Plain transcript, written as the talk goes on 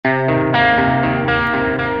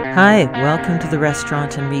Hi, welcome to the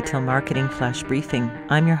Restaurant and Retail Marketing Flash Briefing.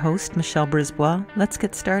 I'm your host, Michelle Brisbois. Let's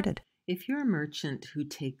get started. If you're a merchant who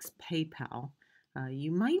takes PayPal,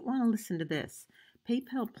 you might want to listen to this.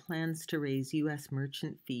 PayPal plans to raise U.S.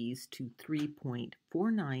 merchant fees to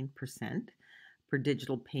 3.49% per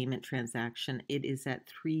digital payment transaction. It is at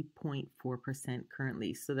 3.4%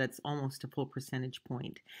 currently, so that's almost a full percentage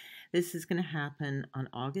point. This is going to happen on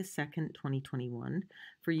August 2nd, 2021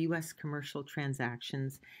 for U.S. commercial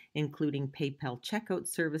transactions, including PayPal checkout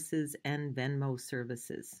services and Venmo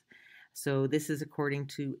services. So this is according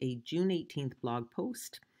to a June 18th blog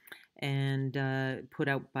post and put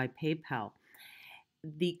out by PayPal.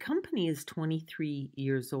 The company is 23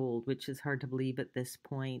 years old, which is hard to believe at this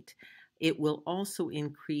point. It will also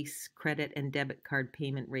increase credit and debit card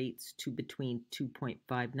payment rates to between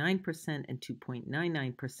 2.59% and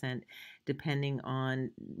 2.99%, depending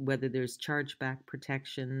on whether there's chargeback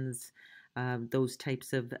protections, those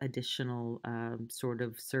types of additional sort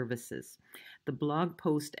of services. The blog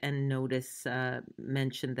post and notice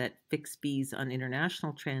mentioned that fixed fees on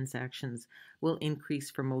international transactions will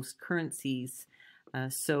increase for most currencies.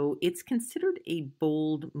 So it's considered a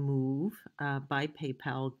bold move by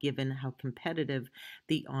PayPal given how competitive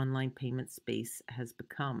the online payment space has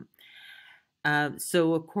become.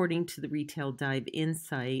 So according to the Retail Dive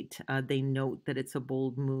Insight, they note that it's a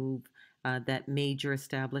bold move, that major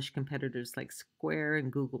established competitors like Square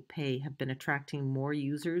and Google Pay have been attracting more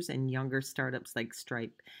users, and younger startups like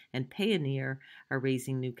Stripe and Payoneer are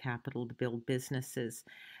raising new capital to build businesses.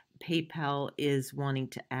 PayPal is wanting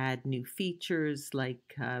to add new features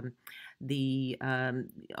like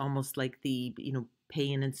almost like the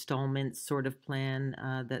pay in installments sort of plan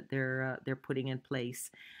that they're putting in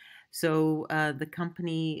place. So the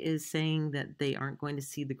company is saying that they aren't going to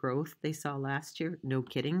see the growth they saw last year. No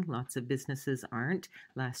kidding, lots of businesses aren't.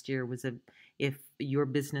 Last year was if your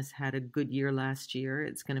business had a good year last year,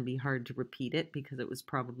 it's going to be hard to repeat it because it was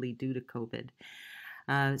probably due to COVID.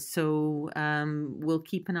 So we'll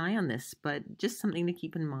keep an eye on this, but just something to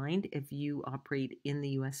keep in mind if you operate in the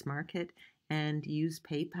U.S. market and use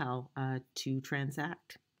PayPal to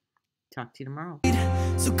transact. Talk to you tomorrow.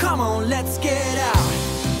 So come on, let's get out.